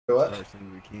What? As soon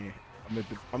as we can.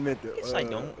 I meant to Yes, I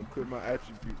don't. equip my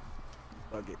attribute.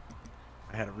 Fuck it.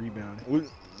 I had a rebound.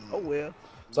 Oh well.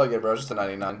 It's all good, bro. It's just a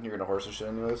 99. You're gonna horse this shit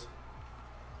anyways.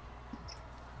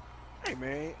 Hey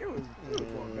man, it was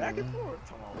going back and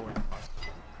forth.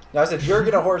 No, I said you're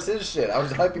gonna horse his shit. I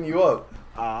was hyping you up.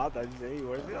 I thought you said he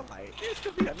was. I'm like, this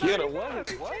could be a Yeah, the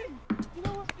 99. what? You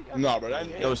know what? No, bro.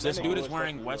 That, Yo, this dude is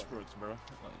wearing Westbrooks, bro.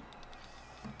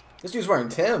 This dude's wearing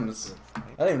Timbs. I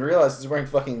didn't even realize he's wearing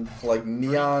fucking like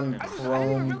neon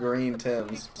chrome green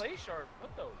Timbs. Play sharp.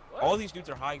 What the? What? All these dudes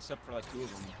are high except for like 2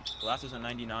 of them. Glass is a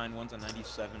 99, one's a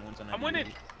 97, one's a 98. I'm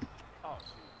winning. Oh,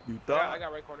 You yeah, thought? I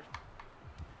got right corner.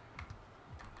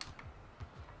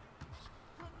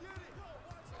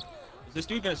 Is this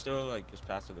dude gonna still like just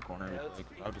pass to the corner? Yeah, Like,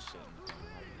 I'll just sit in the corner.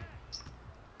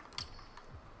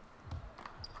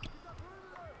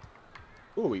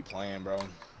 Who are we playing, bro?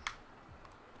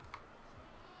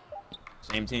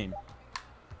 Same team.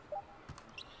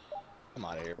 I'm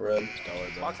out of here. Red.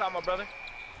 Box out, my brother.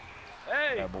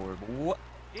 Hey. That board. What?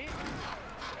 Yeah.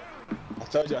 I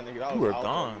told y'all, nigga. I You were was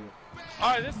gone. All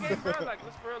right, this game, bro. Like,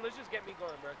 let's just get me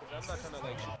going, bro. Cause I'm not trying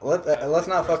to like. Let's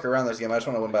not fuck around this game. I just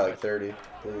want to win by like 30,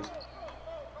 please.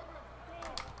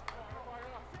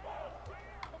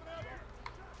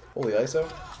 Holy ISO.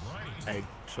 Hey,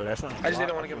 so that's not. I just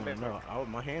didn't want to give him a No,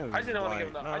 my hands. I just didn't want to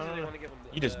like, give him. no, I just no, didn't no. want to give him.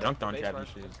 You just dunked on baseline. Chad and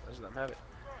shit. I just let him have it.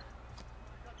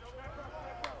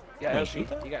 You got LT.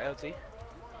 You got LT.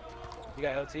 You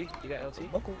got LT. You got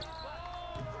LT.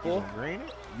 Full. Green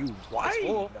it? You white? It's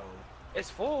full. It's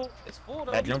full. It's full.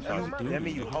 Though. That jump shot Never is mind. dude. That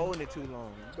mean you holding it too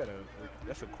long. You better.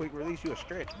 That's a quick release. You a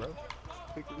stretch, bro.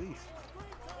 Quick release.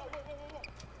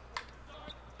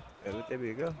 Yeah, let that be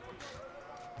a go.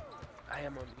 I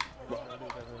am on.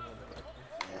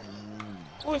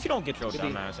 Well, if you don't get your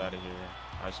dumb ass out of here,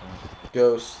 I assume.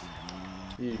 Ghost.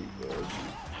 You ghost.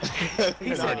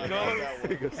 He said go.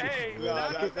 Hey, Hey, no,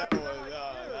 not that one.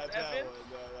 No, not that Evan? one.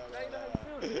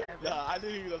 No, I knew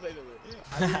he was gonna say something.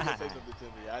 I knew he was gonna say something to me.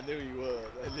 I knew he was.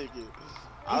 That nigga.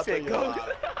 I'll said tell you go.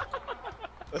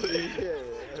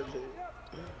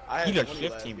 I He had got 20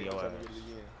 shift last team game, your so I'm ass. gonna get it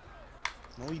again.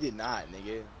 No, he did not,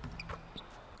 nigga.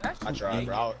 That's I tried,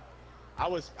 bro. I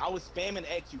was spamming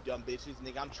X, you dumb bitches,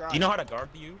 nigga. I'm trying. Do you know how to guard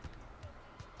you?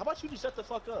 How about you just shut the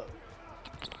fuck up?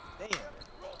 Damn.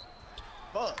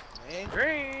 Fuck, man.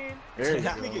 green. There you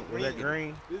That go. nigga Was that green.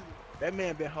 green? This- That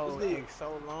man been holding This it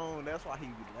so long. That's why he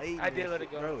late. I did let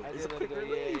it go. Bro, I it's a did let it quick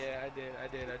go. release. Yeah, I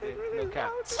did. No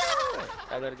cap.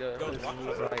 I let it go. Go, This walk was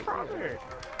over. like,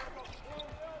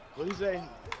 What'd he say?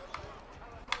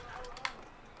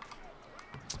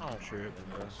 Oh shit,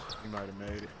 he might have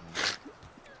made it.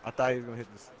 I thought he was gonna hit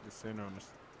the center on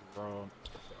the wrong.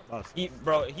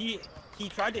 He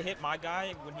tried to hit my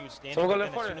guy when he was standing. Someone go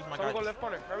and left as corner. soon as my Someone guy go left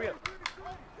corner. Hurry up.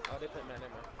 Oh, they put man in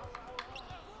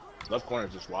there. Left corner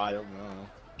just wide open.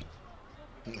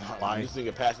 I don't know. Wide. This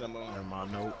nigga passing him Never on.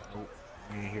 mind. Nope.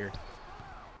 We ain't here.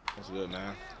 That's good,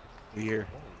 man. We here.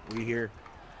 We here.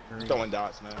 Green. I'm throwing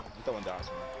dots, man. I'm throwing dots,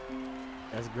 man.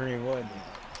 That's green, wasn't it?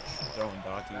 throwing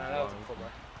Doty. Nah, that was a full bar.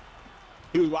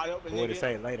 He was wide open, What did nigga. it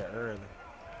say later, early?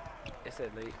 It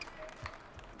said late.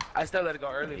 I still let it go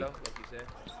early though, like you said.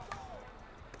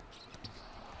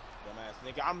 Dumbass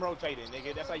nigga. I'm rotating,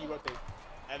 nigga. That's how you rotate.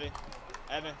 Evan.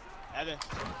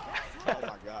 Oh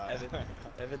my god.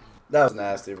 Evan. That was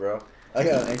nasty, bro. I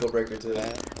got an ankle breaker too.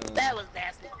 That was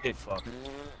nasty. It fucked.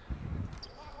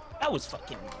 That was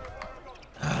fucking.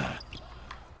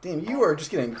 Damn, you are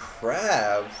just getting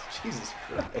crabs. Jesus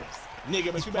Christ. Nigga,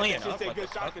 but He's you playing better up say like good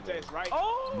a shot fuckboy. contest, right?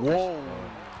 Oh! Whoa. Oh, my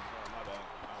bad.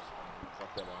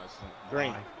 Fucked up on that shit.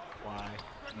 Green. Why?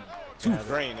 Two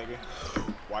green, nigga.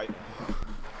 White.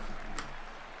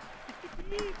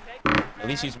 At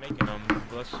least he's making them.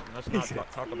 Let's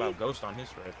not talk about Ghost on his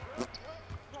red.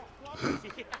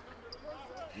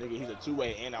 Nigga, he's a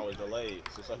two-way and I was delayed.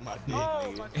 So suck my dick,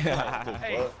 Oh, nigga. my What the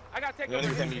Hey, fuck? I got to take You don't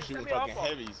over. even tell me you Send shooting me off fucking ball.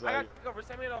 heavy, so. I got to take over.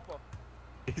 Send me off ball.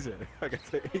 He said, I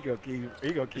gotta take, he gonna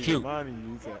keep Shoot. reminding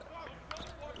you. He said,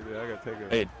 yeah, I gotta take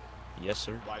it. Hey, yes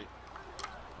sir. White. It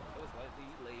was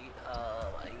slightly late. Oh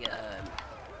my god.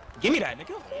 Give me that,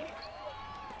 nigga.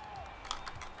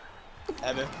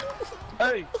 Evan.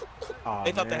 Hey, Aw,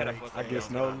 They thought they had a man, fucking I guess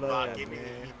game. no love, Give me. man.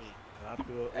 I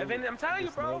threw a- Evan, I'm telling you,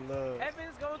 Just bro. no love.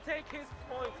 Evan's gonna take his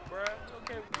points, bro.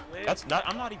 Okay, we win. That's not.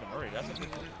 I'm not even worried. That's a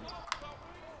good thing.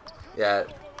 Yeah.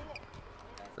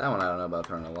 That one I don't know about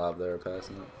throwing a lob there or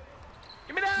passing it.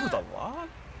 Give me With that. a lob?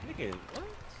 Nigga, what?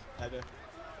 Evan.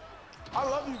 I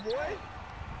love you, boy.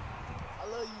 I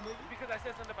love you, nigga. Because I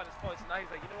said something about his points. Now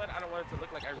he's like, you know what? I don't want it to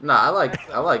look like I. Nah,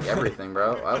 I like everything,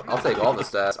 bro. I'll take all the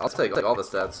stats. I'll take all the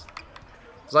stats.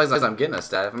 As long as I'm getting a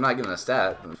stat. If I'm not getting a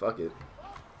stat, then fuck it.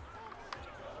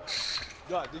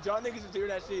 God, did y'all niggas just hear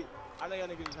that shit? I know y'all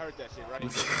niggas just heard that shit, right?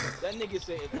 That nigga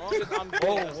said, as long as I'm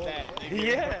getting a stat, nigga,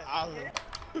 Yeah.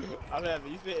 I'm happy.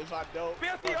 He said, if I don't,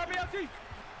 BLT, RBLT.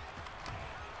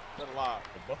 that's a lie.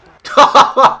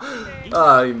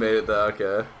 Oh, you made it though.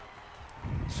 Okay.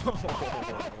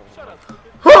 Shut up.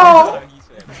 Oh!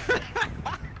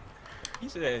 He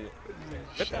said,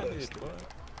 "Get that bitch, boy."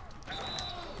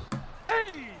 Hey.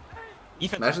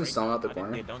 Imagine selling out the I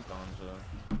corner. didn't get dunked on, so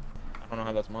I don't know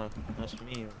how that's mine. That's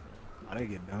me. I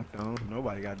didn't get dunked on.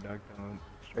 Nobody got dunked on.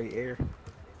 Straight air.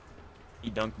 He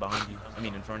dunked behind you. I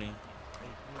mean, in front of you.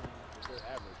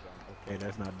 Okay,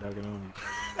 that's not dunking on you.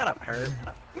 Shut up, hurt.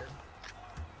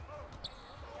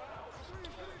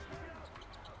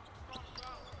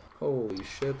 Holy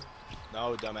shit.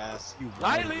 No, dumbass. You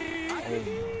Lightly. Oh my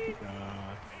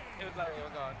god. It was like, oh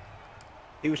god.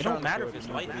 He was It trying don't to matter throw if it's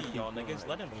the lightly, keep y'all going. niggas.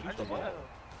 Let him shoot the ball.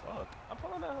 Fuck. I'm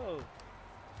pulling that hoe.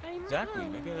 Exactly,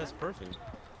 nigga. That's perfect.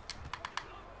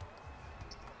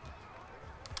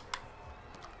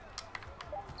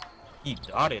 He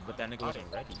dotted, but that nigga wasn't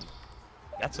ready.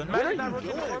 That's What enough. are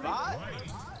you doing, bot?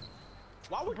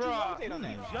 Why would you rotate on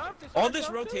that? All this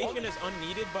rotation is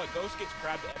unneeded, but Ghost gets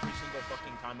grabbed every single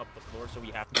fucking time up the floor, so we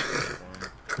have to do it for him.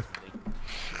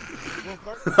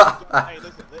 Well, hey,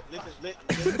 listen.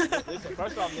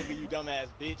 First off, nigga, you dumbass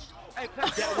bitch. Hey,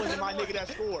 That wasn't my nigga that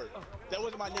scored. That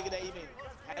wasn't my nigga that even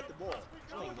had the ball.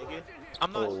 Swing, nigga.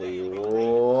 I'm not Holy saying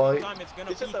boy. time it's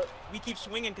gonna It's just be. a- We keep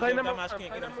swinging play because number your dumbass one.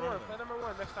 can't Play get in number front one. of Play him. number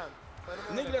one next time. Play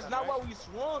number one Nigga, next that's time, not why right? we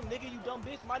swung, nigga, you dumb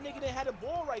bitch. My nigga didn't had the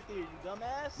ball right there, you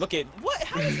dumbass. Look at what?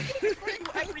 How is he getting in front of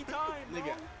you every time, bro?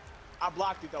 Nigga, I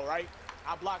blocked it though, right?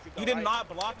 I blocked it though, You did right? not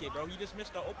block it, bro. You just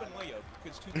missed the open layup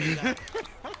because 2 days out.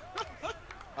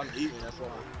 I'm eating, that's why.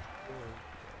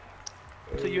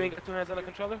 So you ain't got 2 hands on the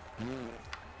controller?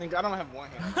 Nigga, I don't have one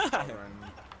hand.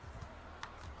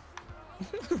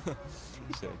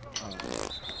 He said,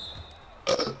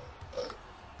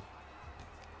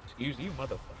 excuse you,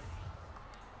 motherfucker.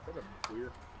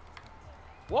 Queer.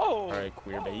 Whoa! Alright,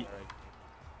 queer bait.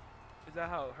 Is that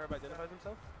how Herb identifies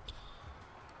himself?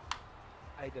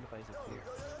 I identify as a queer.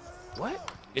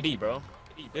 What? Good D, bro.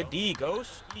 Good D,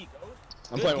 Ghost.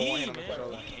 I'm Good playing with D, one hand on the man.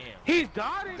 controller. Damn. He's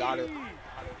dotted! Got it.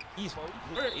 He's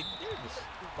they're just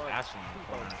passing.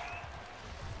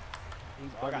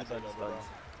 Oh, I got to bro.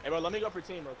 Hey, bro, let me go for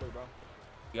team real quick, bro.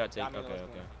 You gotta take. Dot me on Okay, this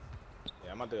okay. one.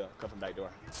 Yeah, I'm about to come from back door.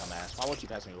 Dumbass. Why won't you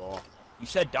pass me the ball? You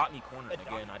said dot me corner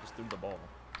again. I just threw the ball.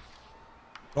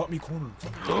 Dot me corner.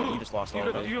 You just lost all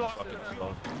of it. You lost Fucking it.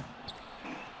 slow.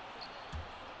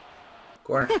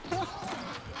 Corner.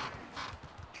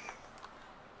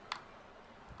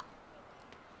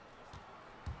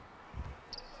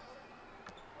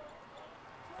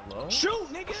 Hello? Shoot,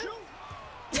 nigga!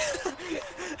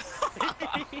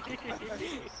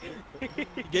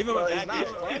 You gave him a It's bad not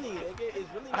game. funny, nigga. It's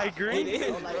really not I agree. It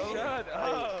is, funny, bro. Shut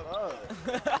up.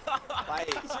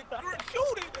 Like, He said,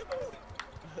 shoot it.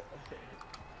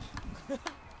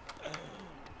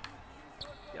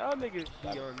 Y'all niggas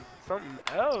be on something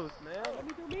else, man. Let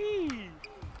me do me.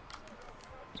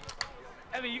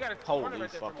 Evan, you got a corner holy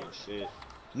right there for fucking me. shit.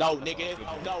 No, nigga.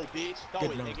 No, bitch. Throw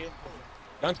Good it, dunk. nigga.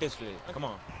 Dunk this shit. Come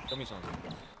on. Show me something.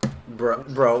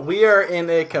 Bro, we are in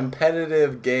a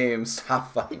competitive game.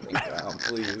 Stop fucking me down,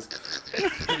 please.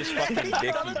 He just fucking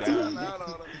dick you down.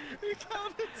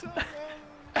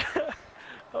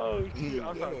 Oh, shit.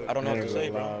 I'm sorry. I don't know what to say,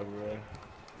 bro. Bro.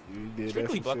 You did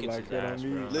Strictly that some shit buckets like his that ass, on me.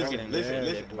 bro. Listen, Fucking listen, mad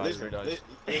listen, at Advisor listen, does. listen,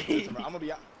 bro. I'm gonna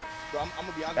be honest.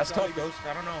 That's with y'all tough, niggas. Ghost.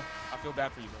 I don't know. I feel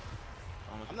bad for you, bro.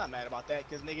 I'm not mad about that,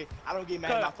 cause nigga, I don't get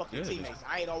mad at my fucking Good. teammates.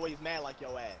 I ain't always mad like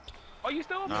your ass. Are you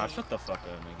still? Nah, shut the fuck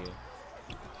up, nigga.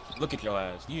 Look at your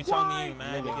ass. You tell me you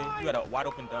mad, nigga. You had a wide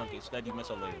open dunk. Instead, you miss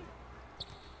a layup.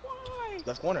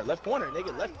 Left corner,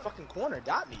 nigga, left fucking corner.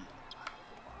 Dot me.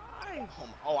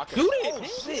 Oh, I can. Shoot it, Oh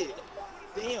nigga. shit.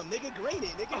 Damn, nigga, green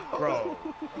it, nigga. Bro.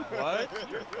 What?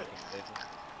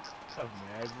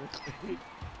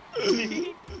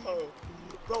 Oh,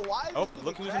 bro, why? Is Oh, this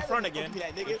look nigga who's in grabbing front me? again. Don't do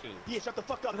that, nigga. Oh, shit. Yeah, shut the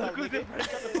fuck up, though, nigga.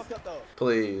 Shut the fuck up, though.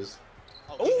 Please.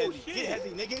 Oh, Oh, get heavy, shit. get heavy,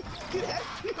 nigga. Get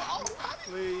heavy. Oh,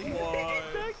 Please.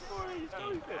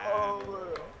 oh,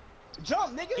 bro.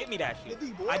 Jump, nigga. Get me that shit. Get these,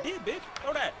 boy. I did, bitch.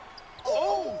 Throw that.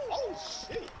 Oh,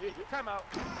 shit. Time out.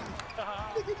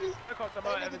 Nigga just. I called time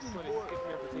out. Hey, nigga, Evan's just 20. bored. Kick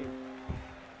me up for team.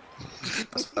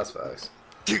 That's facts.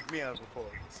 Kick me out before.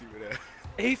 See what that.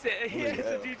 He said, yeah, it's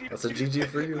a GG. That's a GG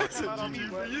for you. That's a GG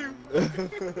for you.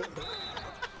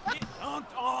 Get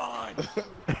dunked on.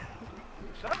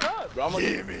 Shut up. Bro, I'm gonna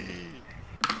Gimme.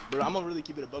 Bro, I'm gonna really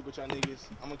keep it a buck with y'all niggas.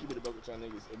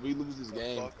 If we lose this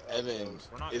game, Evan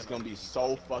is gonna be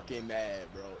so fucking mad,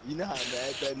 bro. You know how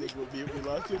mad that nigga would be if we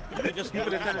lost it? You just keep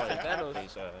it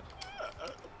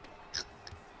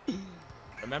in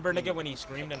Remember, nigga, when he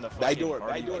screamed in the fucking Back door,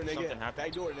 party, nigga. something happened?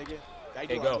 Back door, nigga. Back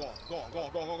Hey, door. go. Go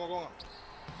on.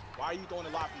 Why are you throwing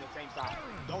it live from the same side?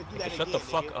 Don't do that Nigga, again, shut the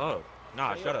fuck nigga. up.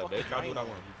 Nah, shut up, bitch. I'll do what I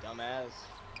want. Dumbass.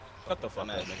 Shut the fuck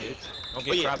up, nigga. Don't Oh,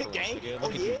 get yeah, trapped pick with us, game. nigga. Oh,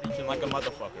 Look at you yeah. reaching like a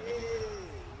motherfucker, nigga.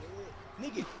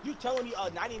 Nigga, you telling me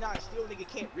 99 still nigga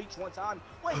can't reach one time?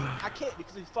 Wait, I can't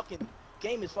because his fucking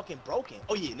game is fucking broken.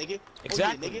 Oh yeah, nigga.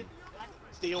 Exactly. Oh, yeah, nigga.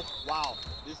 Still, wow,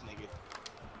 this nigga.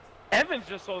 Evans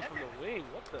just sold from the wing.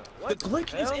 What The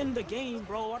glitch is in the game,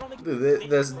 bro. I don't think Dude,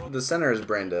 the center is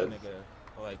brain dead.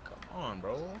 Nigga. Like, come on,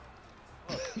 bro.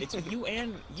 Look, it's you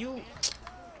and you. I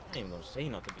ain't even gonna say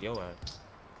nothing to your ass.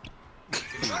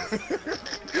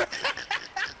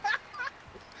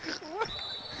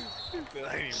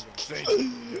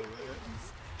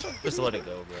 Just let it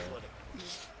go, bro.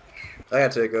 I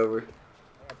gotta take over.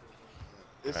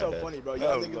 It's Alright, so bet. funny, bro.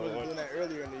 Y'all niggas wasn't doing that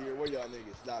earlier in the year. Where y'all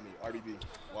niggas? Not me. RDB.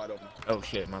 Wide open. Oh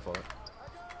shit, my fault.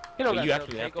 You know Wait, that you no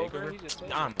actually have takeover? takeover? He's just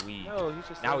Nah, I'm weak. No, he's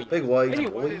just Now he. Big white He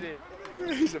boy. wanted it.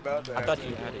 He's about to. I thought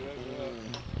you had it.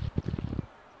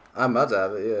 I'm about to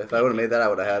have it, yeah. If I would've made that, I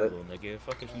would've had it. Cool, nigga.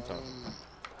 Fuck is you talking about?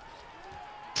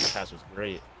 This pass was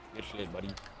great. Good shit, buddy.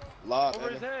 Lob, Over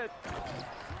his Evan. head.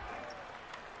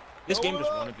 This game just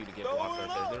wanted you to get blocked right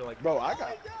there. They're like, Bro, I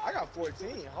got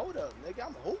 14. Hold up, nigga.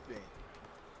 I'm hooping.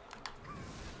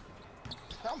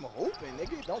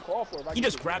 Nigga. Don't call for it. he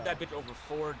just grabbed that bitch over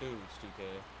 4 dudes, 2K.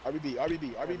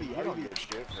 RBB. You don't get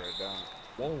shit for a dunk.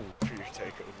 Whoa. For your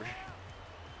takeover.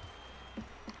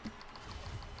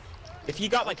 If he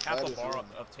got like half That a is bar wrong.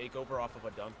 of takeover off of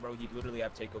a dunk, bro, he'd literally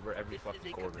have takeover every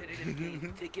fucking quarter.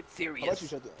 Take it How about you serious.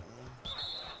 shut the...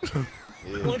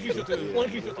 One, two, two, one,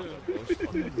 two, two.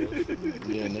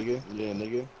 Yeah,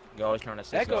 nigga. Yo, I was trying to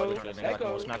say Echo, something, nigga. Like, I'm echo.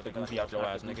 gonna smack the goofy out your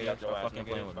ass, nigga. Stop fucking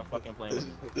playing with me. Fucking playing with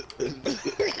me.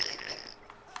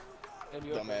 And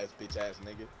you Dumbass bitch ass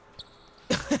nigga.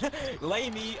 Lay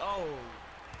me, oh.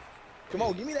 Come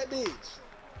on, give me that bitch.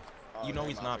 Oh, You know never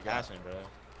he's mind, not I forgot. passing, bro.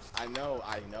 I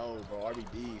know, bro.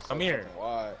 RBD. So Come here. fucking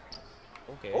wide.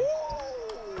 Okay.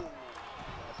 Ooh.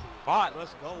 Hot,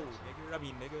 let's go, nigga. I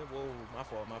mean, nigga. Whoa, my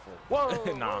fault.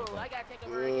 Whoa, Nah, whoa, bro. I gotta take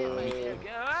over again.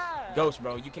 Like, Ghost,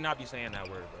 bro, you cannot be saying that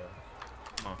word, bro.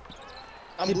 Come on.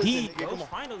 I'm The blitzing, D, nigga. Ghost, Come on.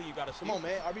 finally you gotta see. Come on,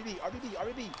 man. RBD.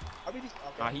 Okay.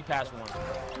 Nah, he passed one.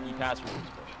 He passed one.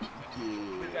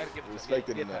 Yeah.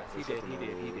 Respected him that. He did.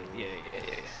 Yeah.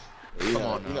 Come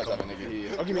on, You now. know what type of nigga he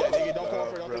is. Oh, give me that nigga. Don't call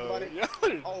for it. Don't think about it.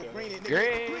 Oh, green it, nigga.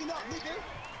 Green. Green up, nigga.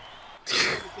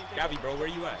 Gabby, bro, where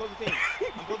you at? I'm close the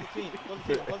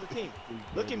team.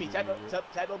 Look at me. Tap OB.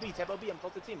 I'm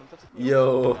close to the team.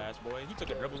 Yo. Ass boy, he took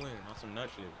a dribble in on some nut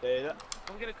shit.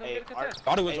 Come get a contest.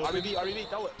 Thought it was Hey, open. RBB,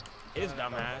 throw it. His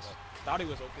dumb ass. Thought he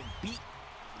was open. Beat.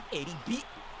 80 beat.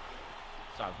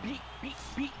 Sorry. Beat.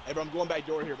 Hey, bro, I'm going back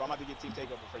door here, but I'm about to get team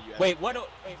takeover for you. Wait, what?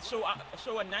 So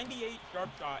a 98 sharp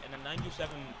shot and a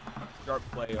 97 sharp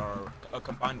play are a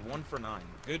combined 1 for 9.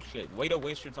 Good shit. Way to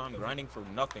waste your time grinding for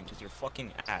nothing because you're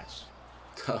fucking ass.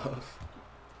 Tough.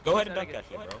 Go ahead and dunk that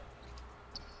shit, bro.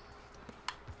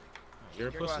 You're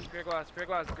a Spear pussy. glass,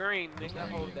 green. Nigga,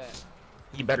 hold that.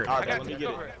 You better. All I right, got let me get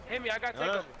takeover. it. Hit me, I got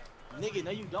takeover. Nigga,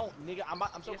 no you don't. Nigga, I'm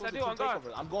so Yes, close I to do, team I'm gone.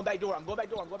 takeover. I'm going back door. I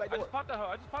just popped the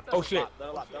hoe. Oh shit.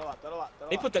 Throw a lot.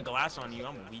 They put the glass on you.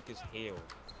 I'm weak as hell.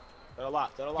 Throw a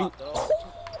lot.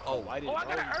 Oh, why did Oh, I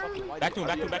got it early. Back to him.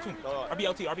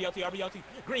 RBLT.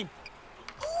 Green.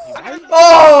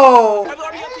 Oh!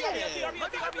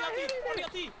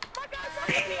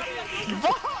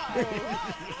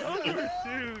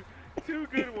 RBLT. Two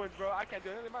good ones, bro. I can't do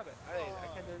anything about it. I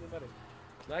can't do anything about it.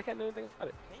 No, I can't do anything about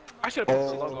it. I should have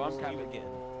put the logo. I'm kind of again.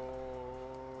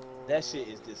 That shit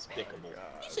is despicable.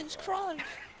 Jesus Christ.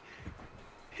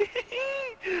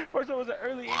 First one was an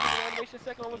early ending animation.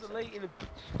 Second one was a late in the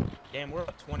Damn, we're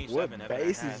up 27. What Evan,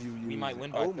 bases and a half. you We might using?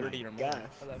 win by Oh my 30 or more. gosh.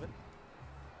 11.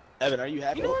 Evan, are you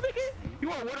happy? You know what, nigga? You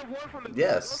want one of one from the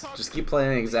Yes. Just keep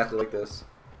playing exactly like this.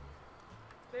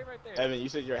 Stay right there. Evan, you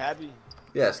said you're happy?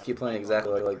 Yes, keep playing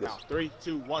exactly like this. Now, 3,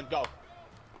 2, 1, go.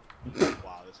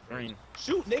 Wow, this Green.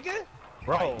 Shoot, nigga.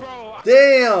 Bro. Bro,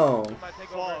 Damn! my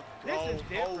takeover. This is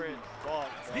different.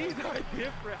 These are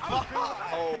different.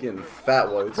 I Getting fat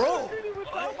whites. was shooting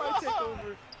without my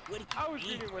takeover. I was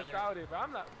shooting without it, but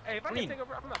I'm not. Hey, if I Green. can take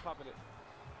over, I'm not popping it.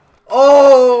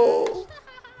 Oh!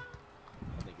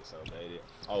 I think it's outdated.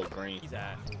 Oh, green. He's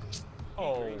at.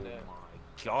 Oh green there. my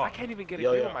God. I can't even get a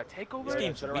Yo, green yo. on my takeover. This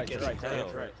game's To the weak right, as to the right, to the hell.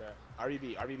 right, to the right.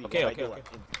 RBB, RBB. Okay, go okay, right, okay. do it.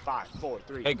 In 5, 4,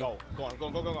 3, Hey, go. Go on, go,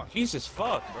 go, go, go. Jesus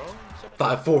fuck, bro.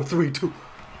 5, 4, 3, 2.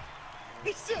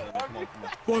 He said, Come on, come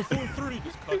on. 4, 4, 3.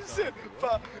 Just cut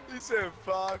down. he said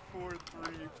 5, 4, 3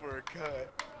 for a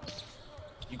cut.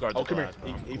 You guard the Oh, come here. glass,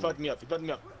 bro. He fucked me up. He fucked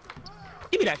me up.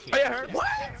 Give me that shit. Oh, yeah, hurt. What?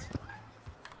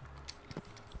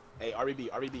 Hey, RBB,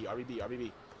 RBB, RBB,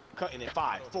 RBB. Cutting in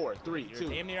 5, 4, 3, You're 2.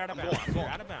 damn near out of I'm bounds. going, I'm You're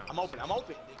going. out of bounds. I'm open, I'm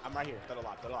open. I'm right here. Throw the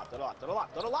lot, throw the lot, throw the lot, throw the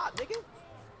lot, throw the lot, throw the lot, nigga.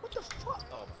 What the fuck?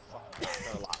 Oh my fuck.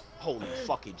 Throw the lot. Holy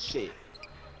fucking shit.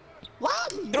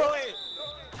 Lobby! Throw it.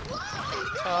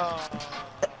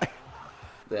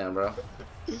 Damn, bro.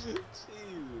 Jesus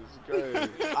Christ.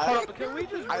 Hold up, can we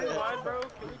just rewind, bro?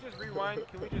 Can we just rewind?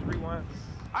 Can we just rewind?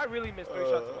 I really missed 3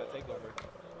 shots of my takeover.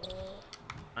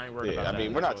 I ain't worried Yeah, about I that.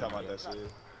 mean, we're not talking about that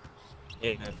shit.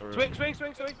 Yeah, for real. Swing, swing,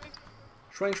 swing, swing.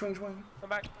 Swing, swing, swing. Come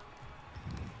back.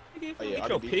 Oh, yeah, Get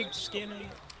your RBB. pig skin in.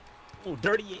 Oh,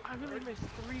 dirty. I really missed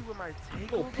 3 with my Oh,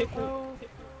 takeover, pickle. bro.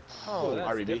 Oh, that's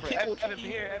RBB. different. Pickle Evan, cheese.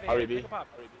 here, Evan, RBB. here. Take a pop.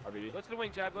 RBB. Go to the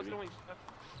wing, Jab. Go to the wing.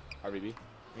 RBB.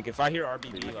 Like, if I hear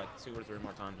RBB like 2 or 3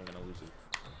 more times, I'm gonna lose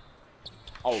it.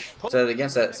 Oh, Set it again.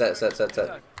 Set.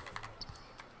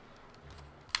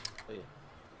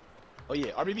 oh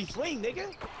yeah, RBB swing,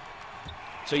 nigga.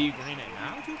 So you green it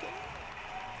now, you think?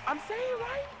 I'm saying,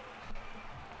 right?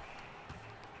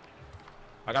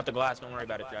 I got the glass. Don't worry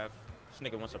about it, Trav. This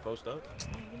nigga wants to post up.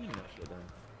 Give me that shit,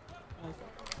 then.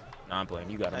 Nah, I'm playing.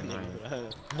 You got him.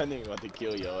 That nigga about to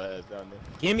kill your ass down there.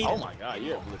 Give me. Oh that. my god,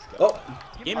 you're a blitz guy. Oh,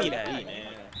 Give me that, RBB,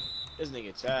 man. This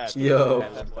nigga Chad. Yo.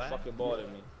 Left the fucking ball to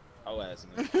me. Oh ass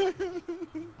nigga.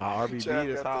 RBB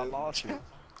is how I lost it.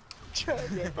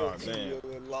 Oh man.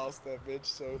 Lost that bitch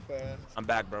so fast. I'm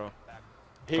back, bro.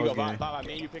 Here you go, Okay. bye,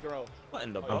 man. You pick a roll. What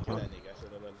in the Oh, fuck? that nigga. I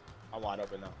should've been- I'm wide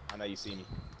open now. I know you see me.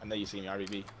 I know you see me,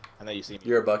 RBB. I know you see me.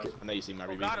 you're a bucket. I know you see me,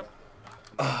 RBB. got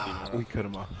him. We cut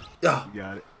him off. Yeah. You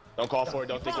got it. Don't call for it.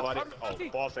 Don't think about it. Oh,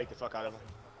 ball fake the fuck out of him.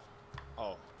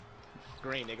 Oh.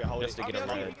 Green, nigga. Hold Just it. to get him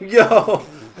right. Yo.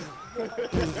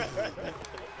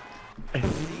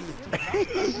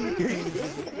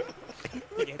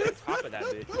 Get the top of that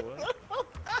bitch, boy.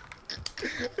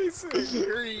 He said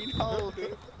green, hold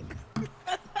it.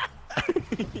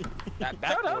 That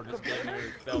backboard just damn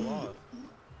near fell off.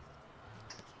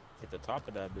 Hit the top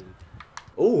of that bitch.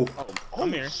 Ooh. Oh,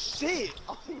 Come here. Shit.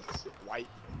 Oh, shit. White.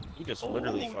 You just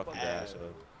literally Oh, fucked fuck. that ass up.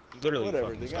 You literally Whatever,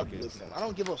 fucking nigga. stuck I'm it. listening. I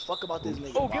don't give a fuck about this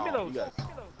nigga. Oh, give me Wow, those. you got- Give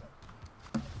me those.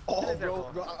 Oh, What is that bro,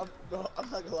 for? bro,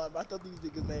 I'm not gonna lie, bro. I thought these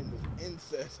niggas' name was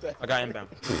incest. I got inbound.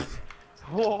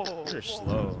 Whoa. You're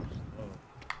slow.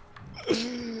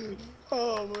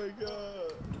 Oh my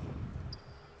god.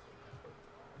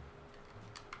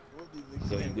 What these niggas'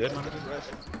 So you names good, are? my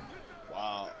nigga?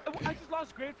 Wow. I just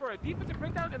lost grade for a defensive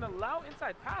breakdown and a loud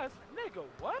inside pass. Nigga,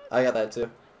 what? I got that too.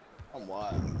 I'm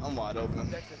wide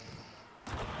open.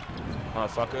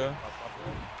 Motherfucker.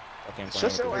 Fucking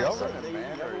Shut playing your with ass you. up, nigga.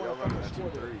 You never wanna fucking score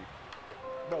there.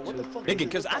 Bro, what the fuck? Nigga,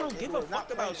 is cause this I don't fuck? give Nigga, a we're not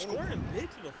fuck about playing anything. scoring,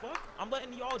 bitch. The fuck? I'm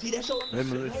letting y'all See, do that's this your- shit.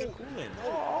 Memories. I'm cooling.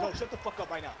 No, shut the fuck up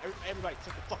right now. Everybody,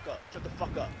 shut the fuck up. Shut the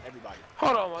fuck up, everybody.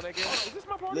 Hold on, my nigga. Is this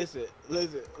my party? Listen.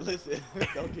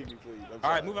 Don't kick me, please. I'm All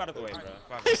right, sorry. move out of the way, bro.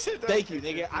 Fuck. Thank you,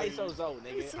 nigga. ISO zone,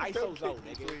 nigga. ISO zone,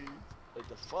 nigga. What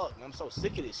the fuck? I'm so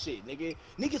sick of this shit, nigga.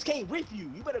 Niggas can't rip you.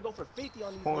 You better go for 50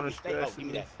 on these Corner niggas. Thank- Oh, give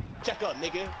me that. Check up,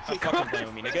 nigga. Stop fucking playing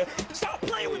with me, nigga. Stop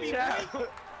playing with me, Yeah. boy.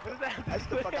 What is that? That's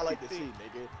the fuck I like to see,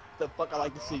 nigga. The fuck I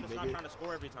like to see, I'm just not nigga. trying to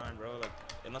score every time, bro. Like,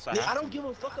 unless I Nigga, have I to. don't give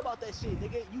a fuck about that shit,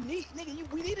 nigga.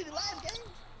 We needed it last game.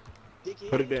 Dickhead.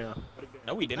 Put it down.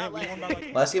 No, we didn't. We won by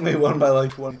like. Last game we won by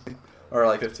like 20 or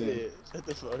like 15. Yeah, shut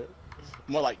the fuck.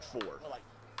 More like 4.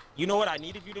 You know what I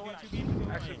needed you to do,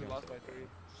 2B? Actually, we lost by 3.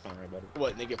 Don't worry about it.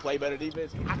 What, nigga? Play better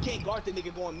defense? I can't guard the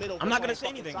nigga going middle. I'm not but gonna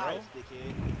playing say fucking anything, sides,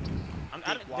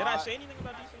 dickhead. Did I say anything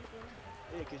about these things, bro?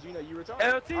 Yeah, cause you know you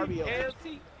retarded. LT, RBL.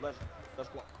 LT.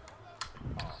 Left one.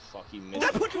 Oh fuck, he Oh, missed.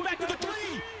 that put you back to the 3!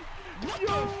 What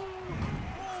the?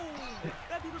 Whoa.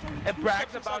 That dude was only It 2 brags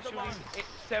steps about inside the line.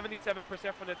 shooting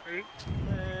 77% from the 3,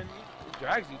 and it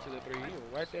drags you to the 3. You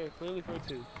were right there, clearly for a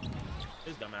 2.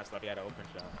 This dumbass thought he had an open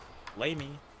shot. Lay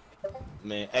me.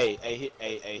 Man, hey,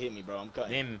 hit me, bro. I'm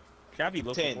cutting. Then, Travi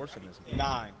looking 10, forcing this game.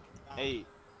 9, 8,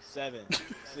 7, 6,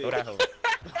 Throw that hoe.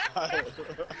 5,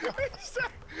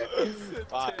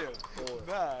 4,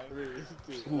 3,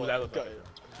 2, Ooh, 1. that looked Cut. like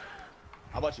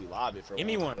How about you lob it for Give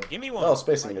me one. Give me one. Oh,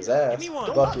 spacing his ass. Give me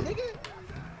one. Bucket. nigga.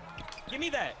 Give me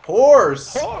that.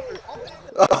 Horse.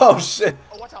 Oh shit.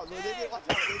 Oh, watch out, little nigga. Watch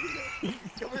out, nigga.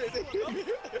 Come here, nigga.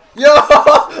 Yo.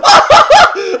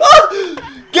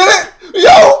 Get it.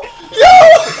 Yo.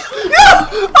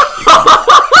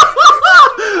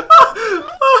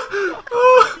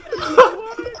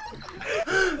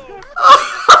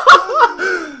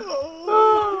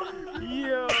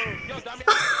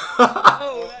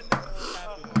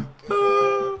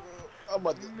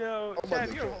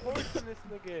 horsing this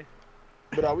nigga.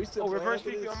 But are we still Oh, playing reverse for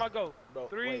PQ this? on my go. Bro,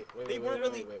 3, wait, wait, They wait, weren't wait,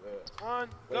 really- wait, wait, wait. 1,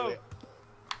 Wait, go. wait.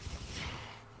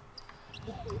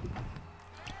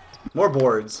 More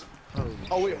boards.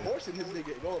 Oh wait, horsing this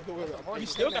nigga. Go. You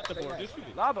still got the board, just shoot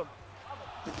it. Lob him.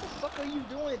 What the fuck are you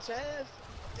doing, Chaz?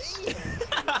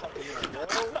 Damn.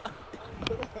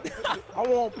 I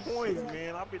want points,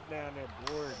 man. I've been down that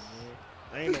board, man.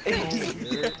 I ain't no phone,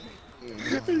 dude.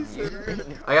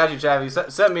 I got you,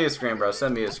 Chavi. Send me a screen, bro.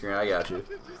 Send me a screen. I got you.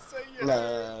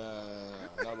 Nah,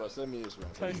 bro. Send me this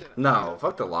one. No,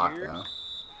 fuck the lockdown.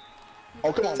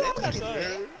 Oh, come on,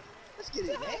 man. Let's get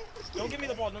it, man. Don't give me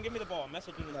the ball. Don't give me the ball. I'm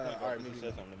messaging this nigga. Alright, He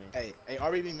said something to me. Hey,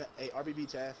 RBB,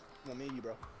 Chaz. Come on, me and you,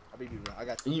 bro. RBB, bro. I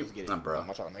got you. You- Let's get it. nah, bro.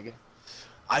 I'm trying to make it.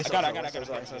 I got it.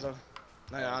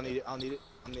 No, I don't need it.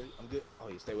 I'm good. Oh,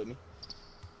 you stay with me.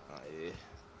 Oh, yeah.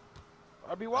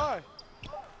 RBY.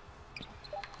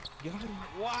 You got it.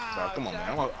 Wow. Bro, come on,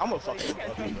 man. I'm a fucking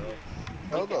bucket, bro.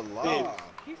 Held a lot.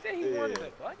 He said he wanted a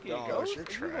bucket. Don't. Ghost. You're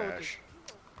You wanted trash.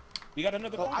 We got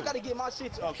another Oh, corner. I gotta get my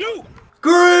shit up. Shoot!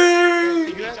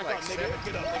 Green! Check out, nigga.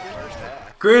 Get up,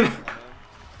 nigga. Green.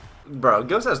 Bro,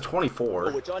 Ghost has But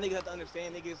 24. what y'all niggas have to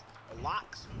understand, niggas,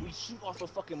 locks, we shoot off of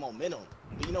fucking momentum.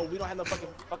 But you know, we don't have no fucking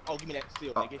oh, give me that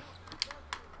steal, nigga.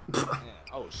 Yeah.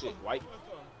 Oh shit, white.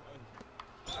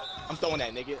 I'm throwing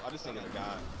that nigga. Oh, this nigga's a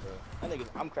god, bro. That nigga,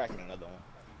 I'm cracking another one.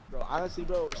 Bro, honestly,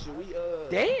 bro, should we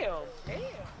Damn.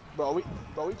 Bro,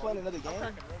 we playing another game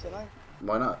tonight?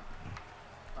 Why not?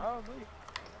 Probably.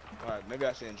 Alright, maybe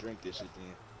I shouldn't drink this shit then.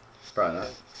 Probably not.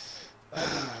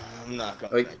 I'm not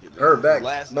gonna Wait, drink it. Herb, back,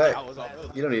 Last back. night I was on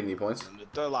You don't need any points. the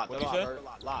third lock, What'd you say?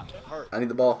 hurt. I need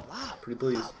the ball. Lock. Pretty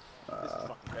please. This is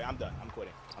fucking crazy. I'm done. I'm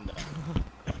quitting. I'm done.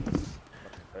 Fucking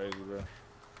crazy, bro.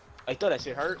 I thought that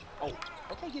shit hurt. Oh,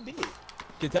 okay, get big.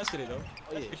 Contested it, though.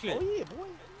 Oh yeah, Good shit. oh yeah, boy.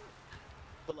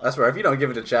 But look, I swear, if you don't give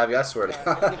it to Chavi, I swear to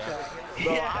God. bro,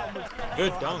 I almost-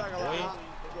 Good I'm dunk, not gonna boy. lie,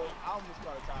 I almost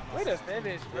started time. Wait a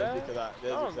finish, bro. Because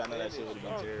I know that shit would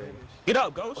have been terrible. Get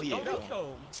up, Ghost. Oh, yeah. Don't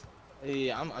go.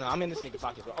 Yeah, I'm in this nigga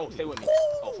pocket, bro. Oh, stay with me.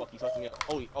 Oh, fuck, he fucked me up.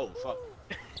 Oh, fuck.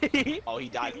 Oh, he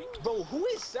died. Bro, who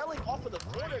is selling off of the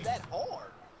corner that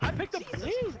hard? I picked up Jesus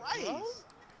clean, Christ. bro.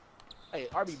 Hey,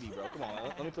 RBB, bro, come on.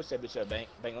 Let me push that bitch up, bang.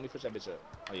 Bang, let me push that bitch up.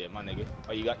 Oh, yeah, my nigga.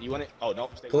 Oh, you want it? Oh, no.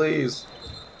 Stay with me. Please.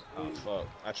 Oh, fuck.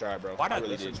 I tried, bro. Why'd I I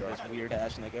really listen did to try. this weird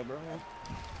ass nigga, bro?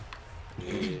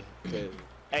 Yeah, good.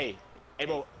 Hey,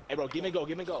 bro, give me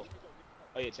go.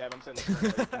 Oh yeah, Chav, I'm sending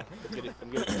it. Let's get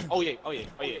it. Oh yeah.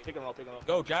 Pick him up.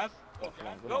 Go, Jeff. Oh, come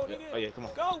on. Go, Yeah. nigga. Oh yeah, come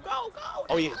on. Go.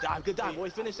 Oh yeah, good dive,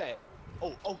 boys. Finish that. Oh,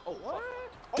 what? Oh, what?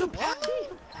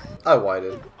 I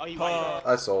whited. Oh, you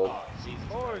I sold. Oh,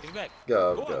 Jesus. Get back.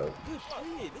 Go. Good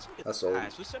shit. This That's nigga's old.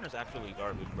 ass. This center's actually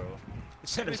garbage, bro.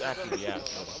 This center's actually ass.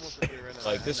 I'm gonna right now.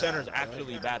 Like, this center's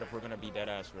actually bad if we're gonna be dead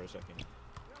ass for a second.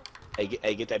 Hey,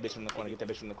 get that bitch from the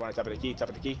corner. Top of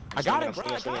the key. I got it, I'm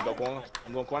bro. swinging. Go corner.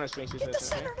 I'm going corner. Swing. I'm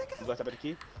going top of the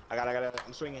key. I got it.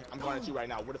 I'm swinging. I'm going at you right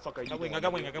now. Where the fuck are you? I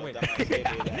got wing.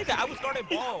 Nigga, I was starting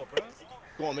ball, bro.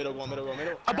 Go middle.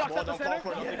 I blocked out the center.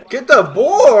 Yeah. Get the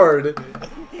board!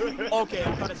 Okay,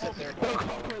 I'm trying to sit there.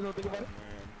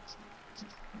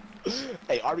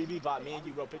 Hey, RBB bot, me and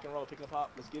you, bro. Pick and roll, pick and pop.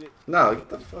 Let's get it. No, get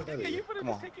the fuck out of Nigga, you here. finna Come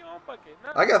just on. take your own bucket.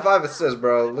 No, I got 5 assists,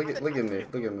 bro. Look at me.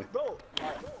 Bro,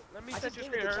 Let me I set just your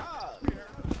gave it screen, to Herb.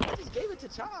 Chab. I just gave it to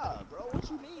Chab, bro. What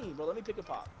you mean, bro? Let me pick a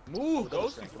pop. Move,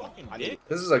 Ghost, you Come on. fucking I need dick. it.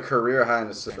 This is a career high in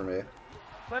assists for me.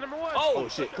 Play number 1. Oh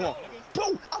shit, come on.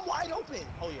 Bro, I'm wide open.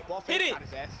 Oh yeah, ball fake. Hit it. Got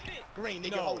his ass. Green,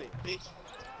 nigga, No. hold it, bitch.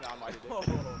 Nah, I'm already Oh,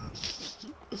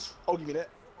 dead. Oh, give me that.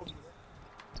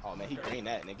 Oh man, he green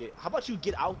that, nigga. How about you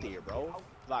get out there, bro?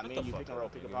 Like me and you the pick and fuck roll,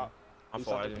 up, pick a nigga. pop. I'm Do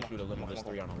sorry, I something. didn't shoot a Come on, limitless come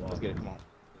on. 3 on the wall. Let's get it, come on.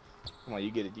 Come on,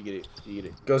 you get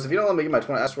it. Ghost, if you don't let me get my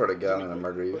 20, I swear to God, I'm gonna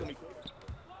murder you.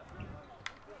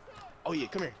 Oh yeah,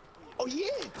 come here. Oh yeah.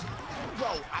 Bro,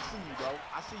 I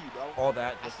see you, bro. All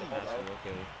that, I just see to you, pass bro.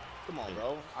 you, okay. Come on,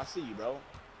 bro. I see you, bro.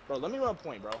 Bro, let me run a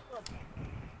point, bro.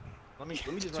 Let me just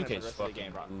run it for the 2K's rest of the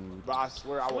game, fucking bro. rude. Bro, I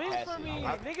swear I will Swing pass for it. me.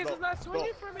 I- Niggas bro, is not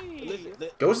swinging bro, for me. Listen,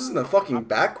 Ghost is in the fucking I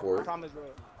backcourt. promise, bro.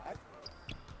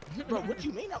 Bro, what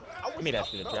you mean? I was Give me that up,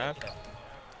 shit, bro. Jeff.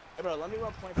 Hey, bro, let me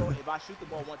run point, bro. If I shoot the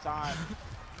ball one time,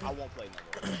 I won't play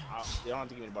no more. They don't have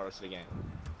to give me the ball the rest of the game.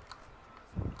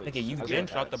 Please. Nigga, you I just gen want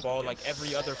shot the pass. ball like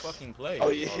every other fucking play. Oh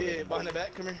yeah, behind the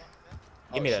back, come here.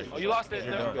 Give me that. shit. Oh, you lost it.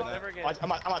 You're Never, done. never again.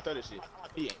 I'm about to throw this shit.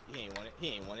 He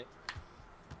ain't want it.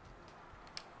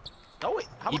 No, wait.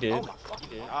 How He much- did. Oh my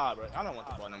fucking god, bro. I don't want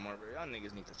the ball no more, bro. Y'all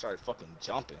niggas need to start fucking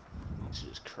jumping. This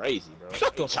is crazy, bro.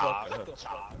 Shut the Chop. fuck up.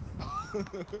 Chop.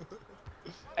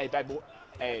 Hey, backboard.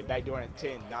 Hey, backdoor in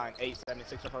 10, 9, 8, 7,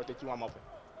 6, 5, 4, 3, 2, 1, I'm open.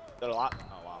 Little lot.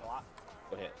 Oh, wow.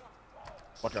 Go ahead.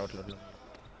 Watch out.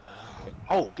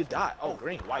 Oh, good dot. Oh,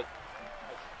 green, white.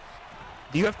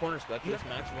 Do you have corner specialist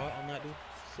max what on that dude?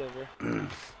 Silver.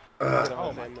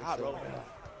 Oh my god, bro.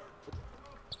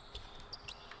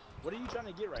 What are you trying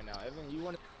to get right now, Evan? You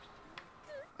want to?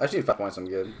 I just need 5 points. I'm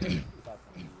good.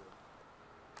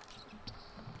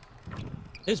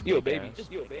 This You a big baby. ass.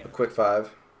 You a baby. A quick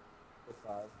 5.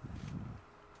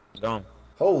 Gone.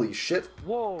 Holy shit.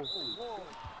 Whoa.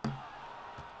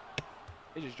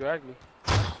 They just dragged me.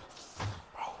 Bro,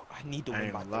 I need to I win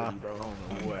ain't by gonna lie. 30, bro. I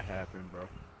don't know what happened, bro.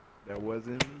 That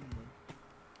wasn't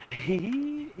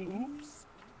me. Oops.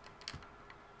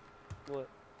 What?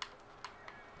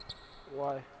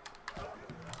 Why?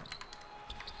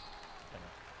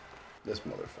 This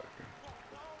motherfucker.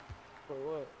 For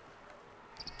what?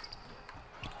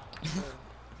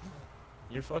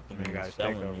 You're fucking Man, guys,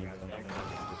 selling take over. me. Bro. I'm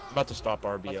about to stop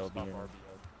RBL being.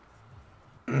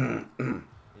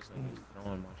 This nigga's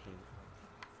throwing my shit.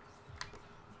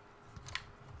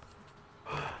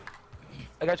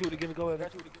 I got you with a give and go. I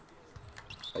got you with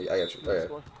a I got you. Okay.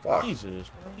 Fuck.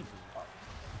 Jesus.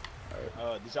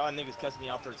 Did y'all niggas cuss me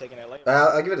out for taking that layup?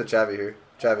 I'll give it to Chavi here.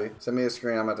 Chavi, send me a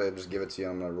screen. I'm about to just give it to you.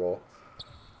 I'm gonna roll.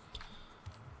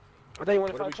 I thought you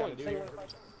wanted What are we 5 trying points. to do here?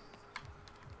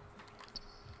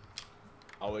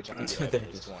 Oh, we're trying to get There Evan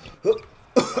it this is. one.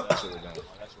 That's what we're doing.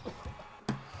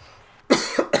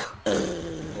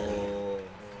 Oh.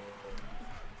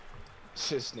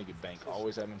 This nigga Bank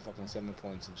always having fucking 7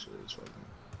 points and shit. It's fucking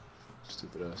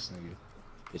stupid ass nigga.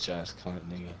 Bitch ass cunt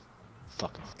nigga.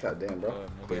 Fucking. God damn, bro.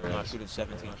 Nigga, I shooted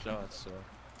 17 shots, so.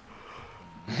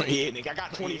 Yeah, nigga, I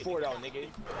got 24 though, nigga.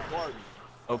 Garbage.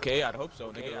 Okay, I'd hope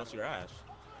so, nigga. Roast your ass.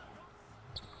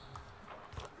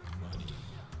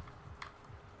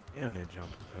 Yeah, that jump.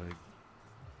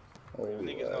 Oh,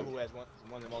 Niggas know who has one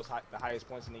of the the highest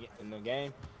points in the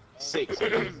game. 6.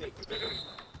 And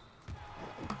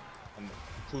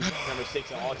who's number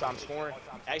 6 in all-time scoring?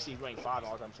 Actually, he's ranked 5 in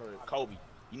all-time scoring. Kobe.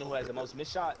 You know who has the most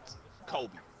missed shots?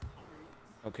 Kobe.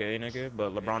 Okay, nigga,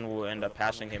 but LeBron will end up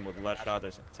passing him with less shot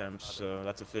attempts, so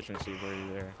that's efficiency for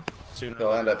you there. Sooner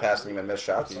He'll end up passing him and miss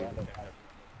shots.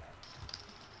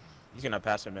 He's gonna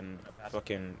pass him in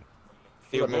fucking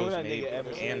field Remember goals that made nigga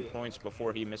Evan and said- points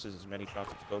before he misses as many shots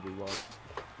as Kobe was.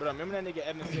 But remember that nigga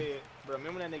Evan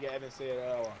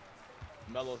said.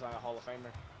 Melo's not a Hall of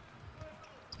Famer.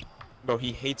 Bro,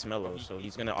 he hates Melo, so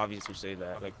he's gonna obviously say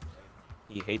that. Like,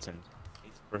 he hates him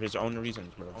for his own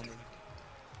reasons, bro.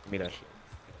 Give me that shit.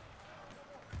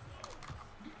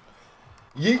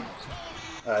 Yeet.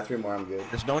 3 more. I'm good.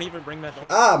 Just don't even bring that.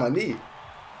 Ah, my knee.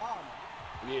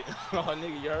 Yeah. Oh,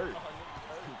 nigga, you hurt.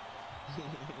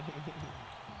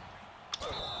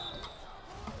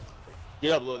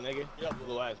 Get up, little nigga. Get up,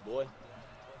 little ass boy.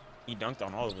 He dunked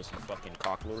on all of us, you fucking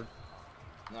cocklord.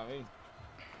 Not me.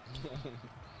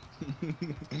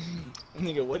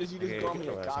 Nigga, what did you just Okay, call get me,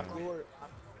 your a ass cock in. lord?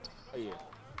 Oh, yeah.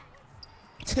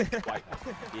 White.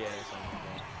 Yeah, something like that.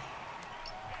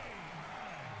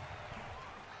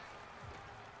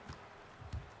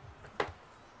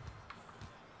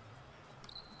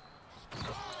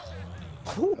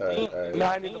 Alright.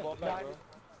 Nah, I need the ball back, bro.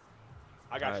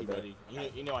 I got Alright, you, bet. buddy.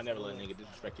 You know I never let a nigga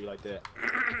disrespect you like that.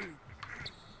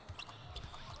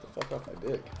 The fuck off my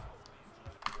dick.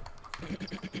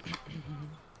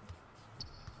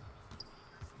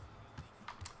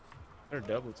 They're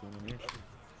double teaming here.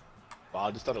 Well,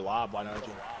 I just thought a lob, why not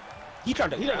you? He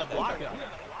tried to He doesn't block it.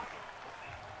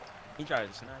 He tried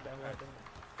to snap that right there.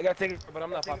 I got to take it, but I'm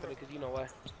not popping it because you know why.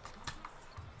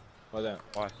 What's that?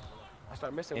 Why? I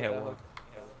start missing Yeah, with that well. hook.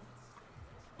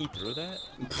 He threw that?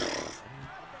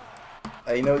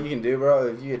 Hey, you know what you can do, bro?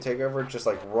 If you get take over, just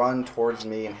like run towards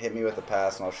me and hit me with the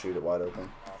pass, and I'll shoot it wide open.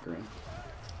 Green.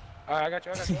 Alright, I got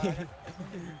you.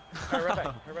 Alright, right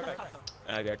back. Right back.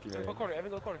 I got you. Go corner. Evan,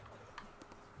 go corner.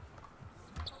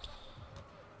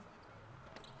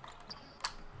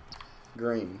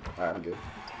 Green. Alright, I'm good.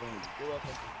 You're welcome.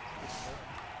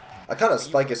 I caught a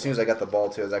spike as soon as I got the ball,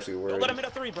 too. I was actually Don't worried. let him hit a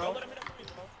 3, bro.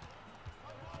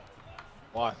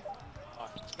 Why?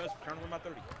 Just turn him about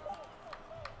 30.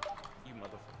 You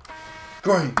motherfucker.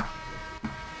 Green.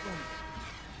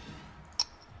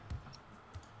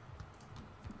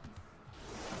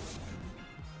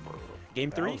 Game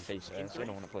 3? Face ass. I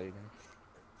don't want to play again.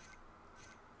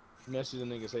 Message the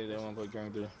nigga say they want to play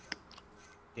game 3.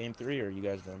 Game 3, or you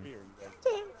guys done?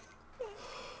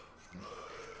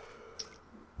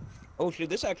 Oh shit,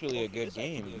 this is actually a good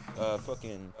game.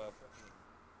 Fucking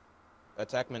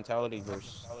attack mentality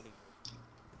versus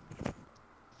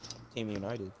Team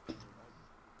United.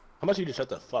 How much you just shut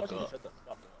the fuck up?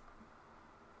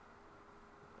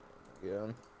 Yeah,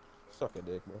 suck a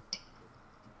dick,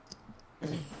 bro.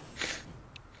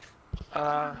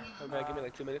 Oh man, give me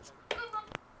like 2 minutes.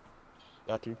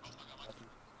 Got you.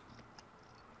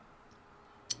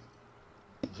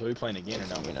 So we playing again or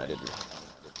no? United.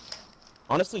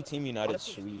 Honestly, Team United's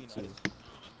sweet too.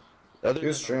 Other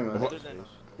Who's than, streaming? Other than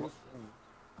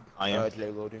I am. Jay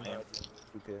loading. I am.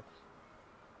 Okay.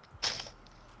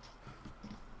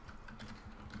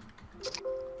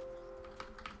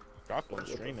 Dropped on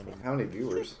stream anymore. How many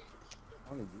viewers?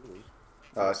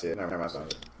 Oh, I see it. Never mind. I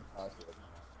found it.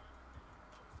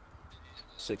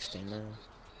 16 now.